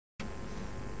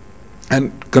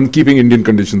and keeping Indian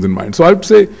conditions in mind. So I would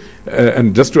say,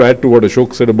 and just to add to what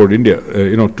Ashok said about India,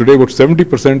 today about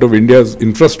 70% of India's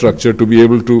infrastructure to be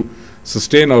able to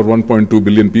sustain our 1.2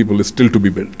 billion people is still to be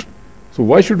built. So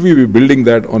why should we be building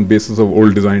that on basis of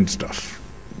old designed stuff?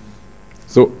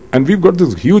 So, and we've got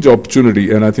this huge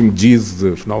opportunity, and I think G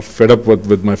is now fed up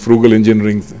with my frugal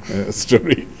engineering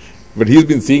story, but he's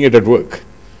been seeing it at work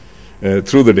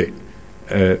through the day.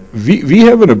 We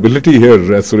have an ability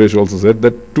here, as Suresh also said,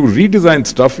 that to redesign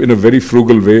stuff in a very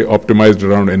frugal way, optimized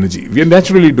around energy. We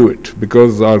naturally do it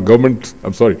because our government,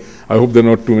 I'm sorry, I hope there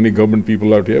are not too many government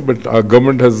people out here, but our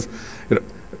government has,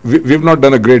 we've not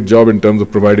done a great job in terms of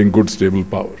providing good, stable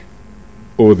power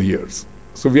over the years.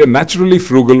 So we are naturally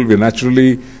frugal, we are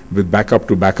naturally with backup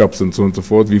to backups and so on and so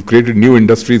forth. We've created new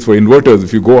industries for inverters.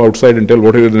 If you go outside and tell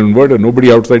what is an inverter,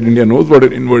 nobody outside India knows what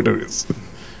an inverter is.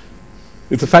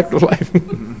 It's a fact of life.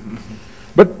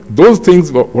 But those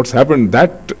things, what's happened,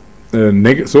 that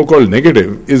so-called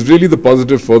negative is really the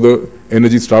positive for the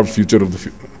energy-starved future of the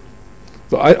future.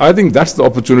 So I think that's the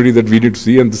opportunity that we need to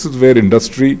see, and this is where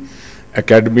industry,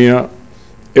 academia,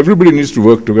 everybody needs to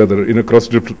work together in a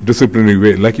cross-disciplinary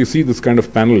way. Like you see this kind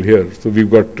of panel here. So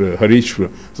we've got Harish.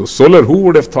 So solar, who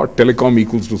would have thought telecom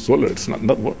equals to solar? It's not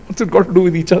what's it got to do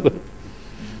with each other?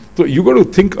 So you got to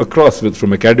think across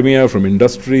from academia, from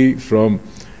industry,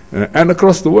 and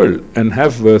across the world, and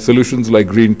have solutions like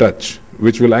GreenTouch,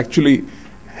 which will actually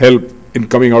help in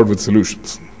coming out with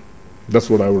solutions. That's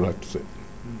what I would like to say.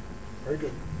 Very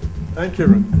good. Thank you,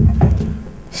 Arun.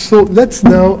 So let's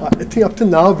now, I think up till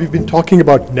now we've been talking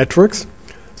about networks.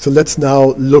 So let's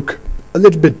now look a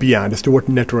little bit beyond as to what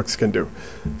networks can do.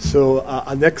 So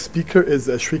our next speaker is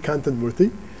Srikantan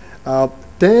Murthy.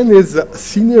 Dan is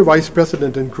Senior Vice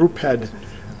President and Group Head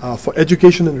for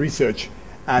Education and Research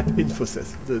at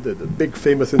Infosys, the big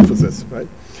famous Infosys, right?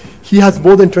 He has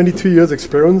more than 23 years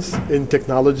experience in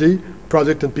technology,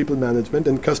 project and people management,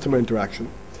 and customer interaction.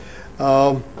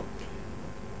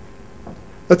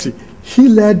 Let's see. He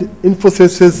led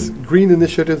Infosys's green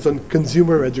initiatives on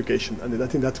consumer education, and I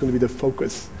think that's going to be the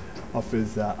focus of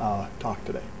his talk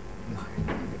today.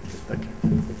 Thank you.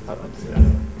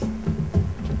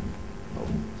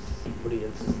 Somebody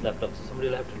else's laptop, so somebody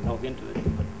will have to log into it.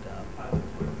 But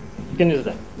you can use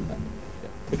that.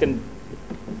 You can.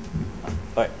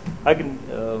 All right. I can.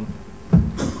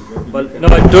 Well, no,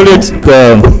 I told you it's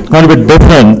quite a bit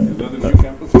different.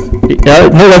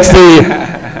 No, that's the.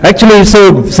 Actually,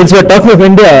 so since we are talking of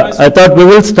India, I thought we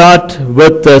will start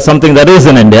with something that is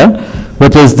in India,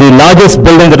 which is the largest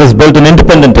building that is built in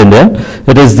independent India.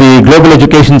 It is the Global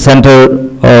Education Center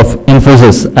of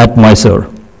Infosys at Mysore,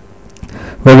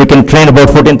 where we can train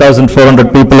about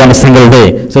 14,400 people on a single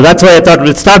day. So that's why I thought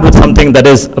we'll start with something that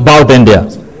is about India.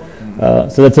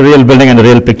 So that's a real building and a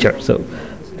real picture. So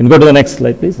you can go to the next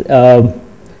slide, please.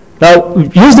 Now,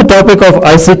 we've used the topic of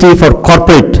ICT for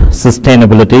corporate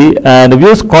sustainability, and we've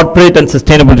used corporate and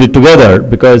sustainability together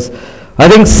because I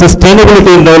think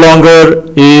sustainability no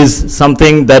longer is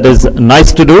something that is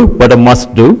nice to do, but a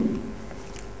must do.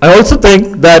 I also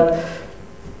think that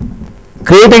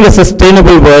creating a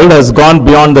sustainable world has gone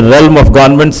beyond the realm of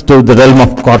governments to the realm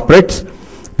of corporates,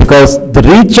 because the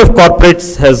reach of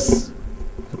corporates has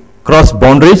crossed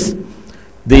boundaries.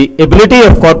 The ability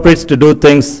of corporates to do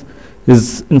things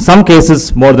is in some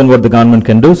cases more than what the government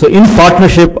can do. So in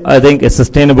partnership, I think a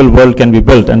sustainable world can be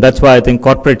built, and that's why I think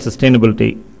corporate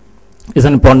sustainability is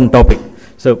an important topic.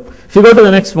 So if you go to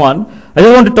the next one, I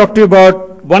just want to talk to you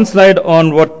about one slide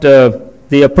on what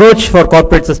the approach for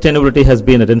corporate sustainability has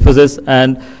been at Infosys,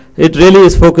 and it really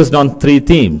is focused on three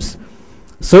themes.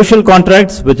 Social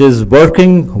contracts, which is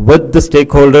working with the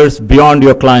stakeholders beyond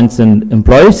your clients and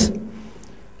employees.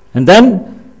 And then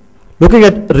looking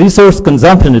at resource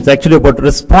consumption, it's actually about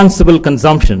responsible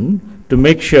consumption to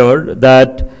make sure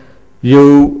that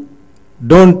you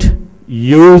don't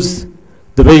use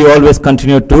the way you always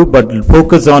continue to, but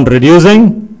focus on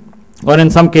reducing or in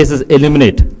some cases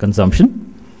eliminate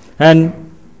consumption. And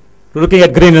looking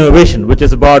at green innovation, which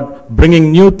is about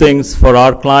bringing new things for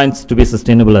our clients to be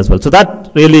sustainable as well. So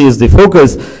that really is the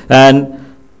focus, and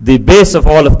the base of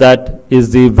all of that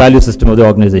is the value system of the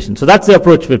organization. So that's the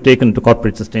approach we've taken to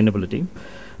corporate sustainability.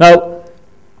 Now,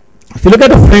 if you look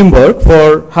at a framework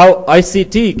for how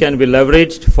ICT can be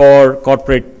leveraged for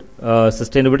corporate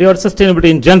sustainability or sustainability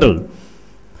in general.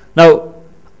 Now,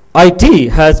 IT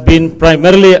has been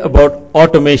primarily about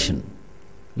automation.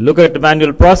 Look at the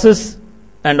manual process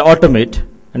and automate,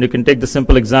 and you can take the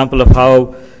simple example of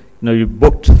how you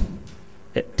booked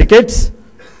tickets,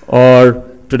 or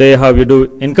today how you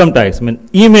do income tax. I mean,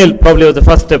 email probably was the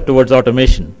first step towards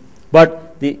automation.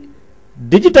 But the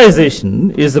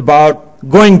digitization is about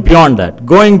going beyond that,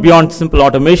 going beyond simple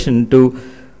automation to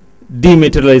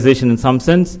dematerialization in some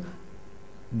sense,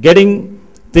 getting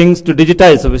things to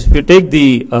digitize. So if you take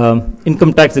the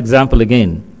income tax example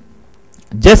again,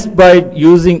 just by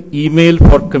using email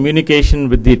for communication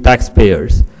with the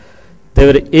taxpayers, they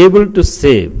were able to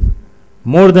save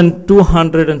more than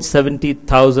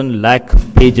 270,000 lakh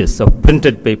pages of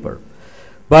printed paper.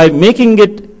 By making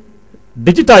it,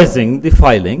 digitizing the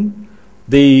filing,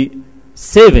 the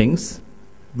savings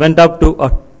went up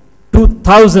to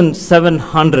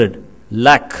 2,700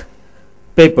 lakh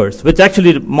papers, which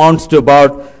actually amounts to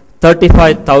about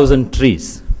 35,000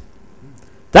 trees.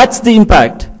 That's the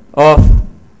impact of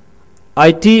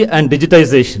IT and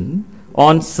digitization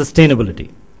on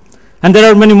sustainability. And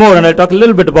there are many more, and I'll talk a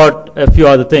little bit about a few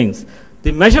other things.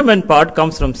 The measurement part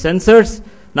comes from sensors.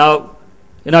 Now,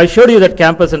 I showed you that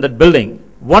campus and that building.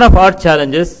 One of our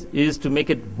challenges is to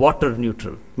make it water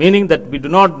neutral, meaning that we do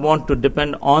not want to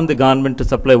depend on the government to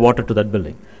supply water to that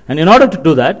building. And in order to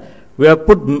do that, we have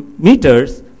put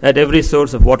meters at every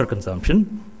source of water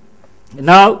consumption.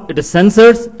 Now it is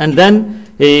sensors and then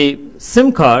a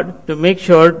SIM card to make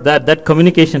sure that that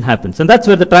communication happens. And that's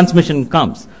where the transmission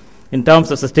comes in terms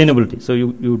of sustainability. So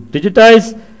you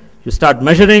digitize, you start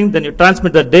measuring, then you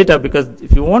transmit that data, because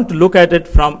if you want to look at it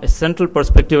from a central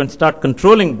perspective and start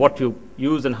controlling what you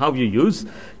use and how you use,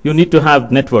 you need to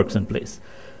have networks in place.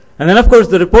 And then of course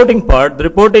the reporting part, the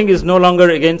reporting is no longer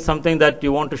again something that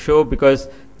you want to show because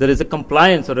there is a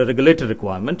compliance or a regulatory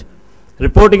requirement.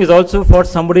 Reporting is also for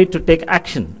somebody to take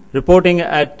action. Reporting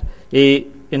at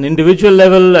an individual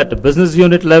level, at a business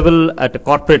unit level, at a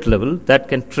corporate level, that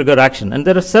can trigger action. And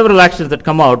there are several actions that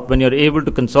come out when you're able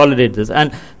to consolidate this.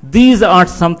 And these are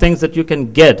some things that you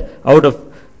can get out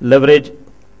of leverage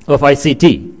of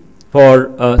ICT for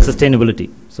sustainability.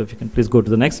 So if you can please go to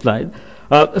the next slide.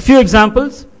 A few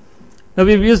examples. Now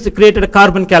we've created a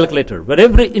carbon calculator where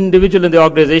every individual in the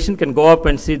organization can go up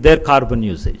and see their carbon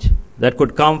usage. That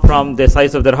could come from the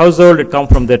size of their household, it come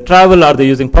from their travel, are they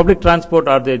using public transport,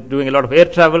 are they doing a lot of air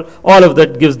travel, all of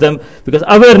that gives them, because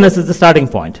awareness is the starting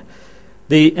point.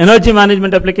 The energy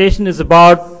management application is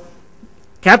about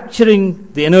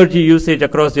capturing the energy usage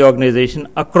across the organization,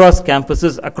 across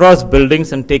campuses, across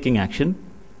buildings, and taking action.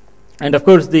 And of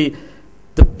course the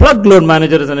plug load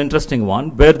manager is an interesting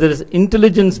one, where there is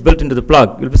intelligence built into the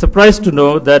plug. You'll be surprised to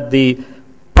know that the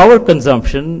power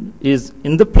consumption is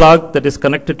in the plug that is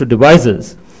connected to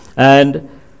devices, and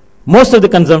most of the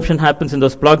consumption happens in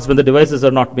those plugs when the devices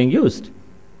are not being used.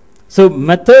 So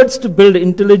methods to build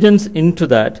intelligence into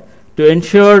that to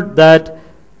ensure that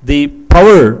the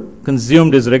power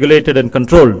consumed is regulated and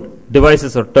controlled.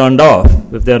 Devices are turned off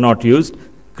if they are not used,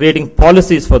 creating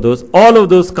policies for those. All of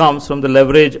those comes from the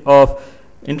leverage of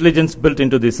intelligence built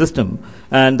into the system,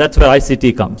 and that's where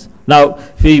ICT comes. Now,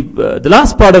 the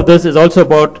last part of this is also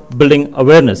about building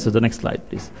awareness. So the next slide,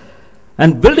 please.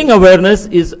 And building awareness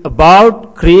is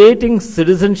about creating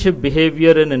citizenship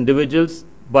behavior in individuals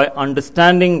by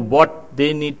understanding what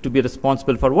they need to be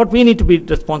responsible for, what we need to be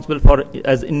responsible for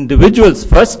as individuals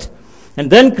first, and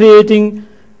then creating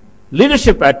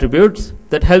leadership attributes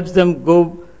that helps them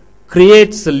go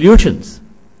create solutions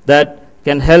that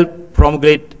can help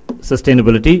promulgate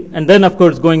sustainability, and then of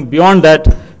course going beyond that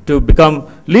to become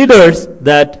leaders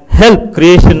that help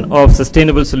creation of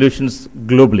sustainable solutions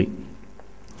globally.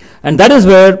 And that is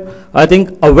where I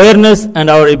think awareness and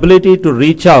our ability to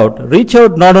reach out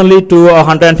not only to a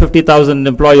 150,000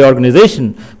 employee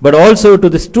organization, but also to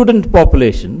the student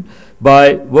population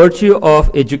by virtue of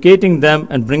educating them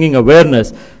and bringing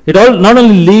awareness. It all not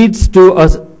only leads to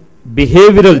a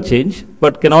behavioral change,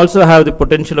 but can also have the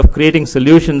potential of creating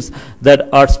solutions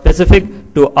that are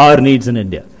specific to our needs in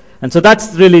India. And so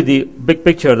that's really the big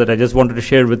picture that I just wanted to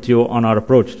share with you on our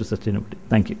approach to sustainability.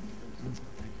 Thank you.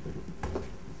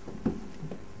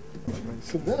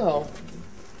 So now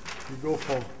we go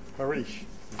for Harish.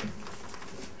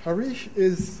 Harish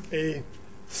is a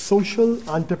social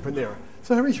entrepreneur.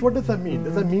 So Harish, what does that mean?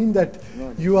 Does that mean that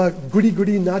you are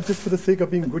goody-goody, not just for the sake of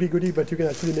being goody-goody, but you can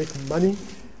actually make money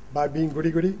by being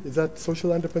goody-goody? Is that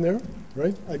social entrepreneur,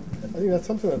 right? I think that's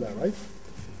something like that, right?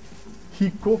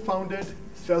 He co-founded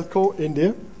Telco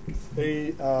India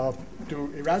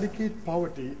to eradicate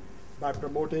poverty by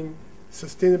promoting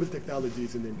sustainable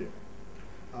technologies in India.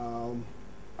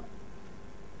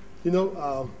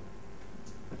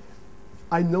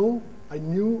 I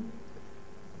knew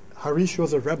Harish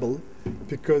was a rebel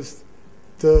because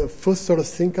the first sort of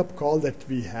sync-up call that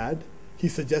we had, he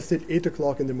suggested 8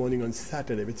 o'clock in the morning on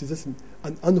Saturday, which is just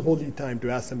an unholy time to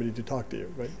ask somebody to talk to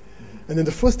you, right? And then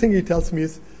the first thing he tells me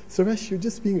is, Suresh, you're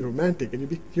just being romantic,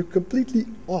 and you're completely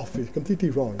off, you're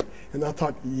completely wrong. And I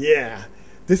thought, yeah,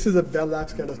 this is a Bell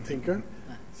Labs kind of thinker.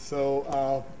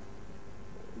 So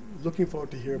looking forward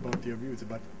to hear about your views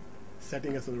about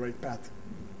setting us on the right path.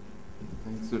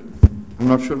 Thanks. I'm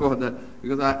not sure about that,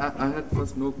 because I had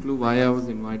first no clue why I was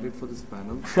invited for this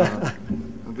panel,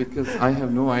 because I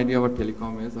have no idea what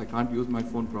telecom is. I can't use my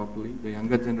phone properly. The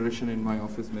younger generation in my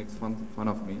office makes fun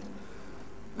of me.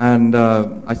 And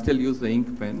I still use the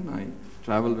ink pen. I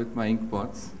travel with my ink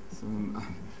pots.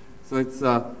 So it's,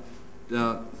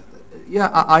 yeah,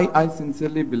 I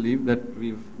sincerely believe that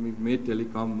we've made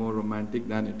telecom more romantic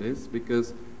than it is,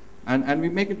 because and we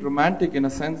make it romantic in a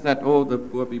sense that, oh, the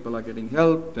poor people are getting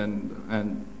helped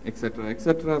and et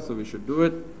cetera, so we should do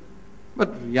it.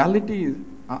 But reality is,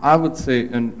 I would say,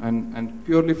 and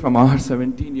purely from our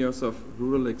 17 years of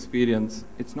rural experience,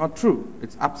 it's not true.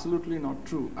 It's absolutely not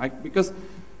true. Because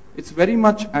it's very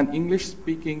much an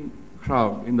English-speaking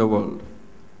crowd in the world,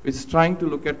 which is trying to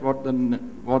look at what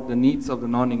the needs of the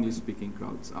non-English-speaking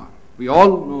crowds are. We all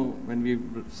know, when we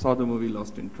saw the movie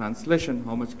Lost in Translation,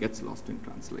 how much gets lost in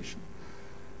translation.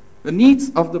 The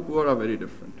needs of the poor are very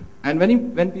different. And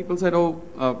when people said, oh,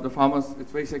 the farmers,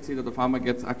 it's very sexy that the farmer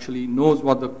actually knows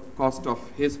what the cost of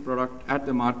his product at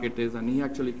the market is, and he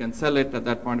actually can sell it at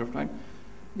that point of time.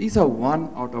 These are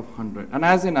 1 out of 100. And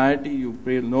as in IIT,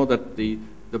 you know that the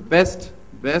best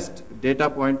data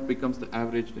point becomes the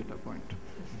average data point.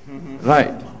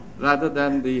 Right. Rather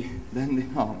than the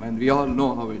norm, and we all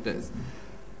know how it is.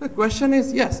 The question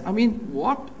is, yes, I mean,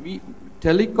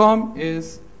 telecom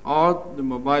is, or the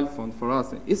mobile phone for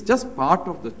us, is just part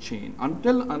of the chain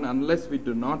until and unless we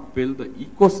do not build the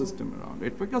ecosystem around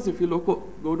it. Because if you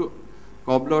go to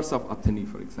cobblers of Athani,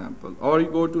 for example, or you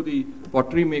go to the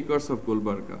pottery makers of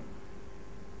Gulbarga,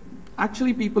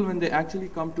 actually people, when they actually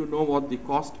come to know what the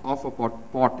cost of a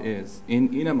pot is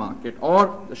in a market,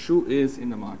 or the shoe is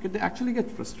in the market, they actually get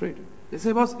frustrated. They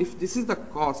say, boss, if this is the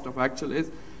cost of actual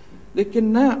is, they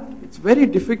cannot, it's very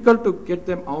difficult to get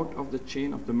them out of the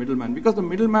chain of the middleman, because the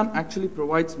middleman actually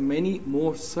provides many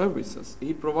more services.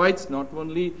 He provides not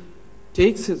only,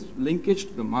 takes his linkage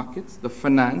to the markets, the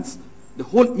finance, the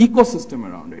whole ecosystem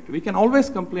around it. We can always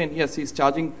complain, yes, he's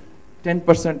charging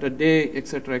 10% a day,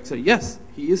 etc., etc. Yes,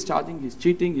 he is charging, he's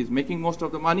cheating, he's making most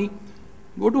of the money.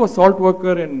 Go to a salt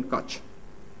worker in Kutch.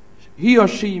 He or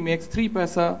she makes 3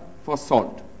 paisa for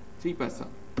salt. 3 paisa.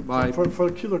 For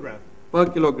a kilogram. Per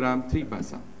kilogram, 3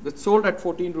 paisa. That's sold at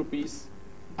 14 rupees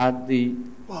at the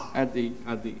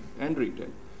end retail.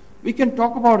 We can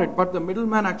talk about it, but the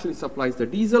middleman actually supplies the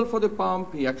diesel for the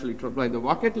pump, he actually supplies the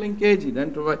bucket linkage, he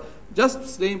then provides, just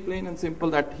staying plain and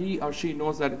simple that he or she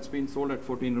knows that it's been sold at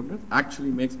 14 rupees,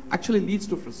 actually leads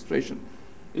to frustration.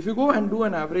 If you go and do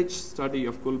an average study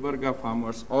of Gulbarga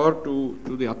farmers or to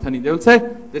the Athani, they will say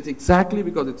that's exactly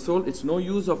because it's sold, it's no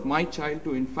use of my child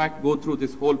to in fact go through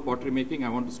this whole pottery making, I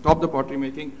want to stop the pottery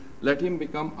making, let him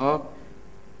become a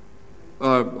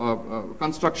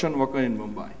construction worker in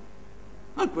Mumbai.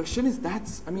 The question is,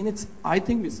 I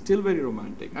think it's still very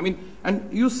romantic. I mean,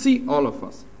 and you see all of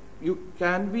us.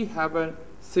 Can we have a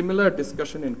similar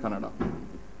discussion in Canada?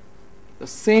 The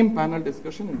same panel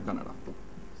discussion in Canada.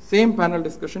 Same panel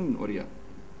discussion in Oriya.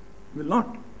 Will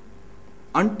not.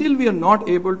 Until we are not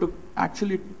able to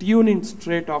actually tune in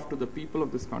straight off to the people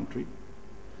of this country,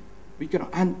 we can,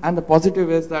 and the positive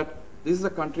is that this is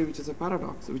a country which is a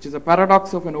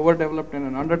paradox of an overdeveloped and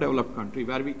an underdeveloped country,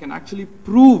 where we can actually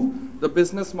prove the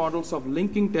business models of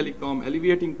linking telecom,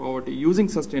 alleviating poverty, using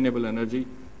sustainable energy.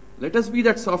 Let us be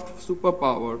that soft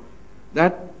superpower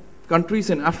that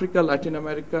countries in Africa, Latin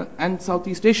America, and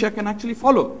Southeast Asia can actually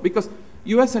follow, because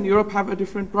US and Europe have a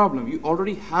different problem. You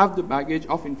already have the baggage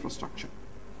of infrastructure.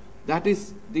 That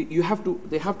is, they have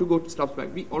to go to steps back.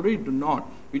 We already do not.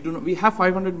 We have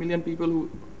 500 million people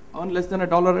who earn less than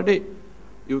 $1 a day.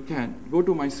 You can go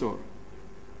to Mysore.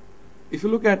 If you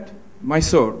look at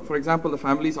Mysore, for example, the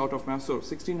families out of Mysore,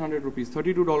 1,600 rupees,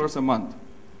 $32 a month.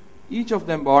 Each of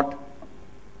them bought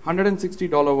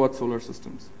 $160 worth solar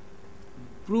systems,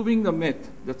 proving the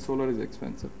myth that solar is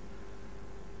expensive.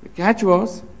 The catch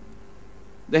was,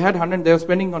 they were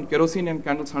spending on kerosene and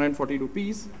candles 140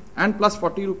 rupees, and plus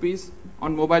 40 rupees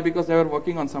on mobile, because they were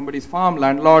working on somebody's farm.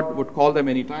 Landlord would call them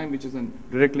anytime, which is a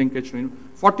direct linkage to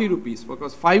 40 rupees,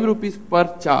 because 5 rupees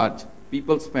per charge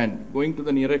people spend going to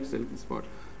the nearest selfie spot.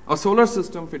 A solar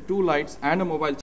system with 2 lights and a mobile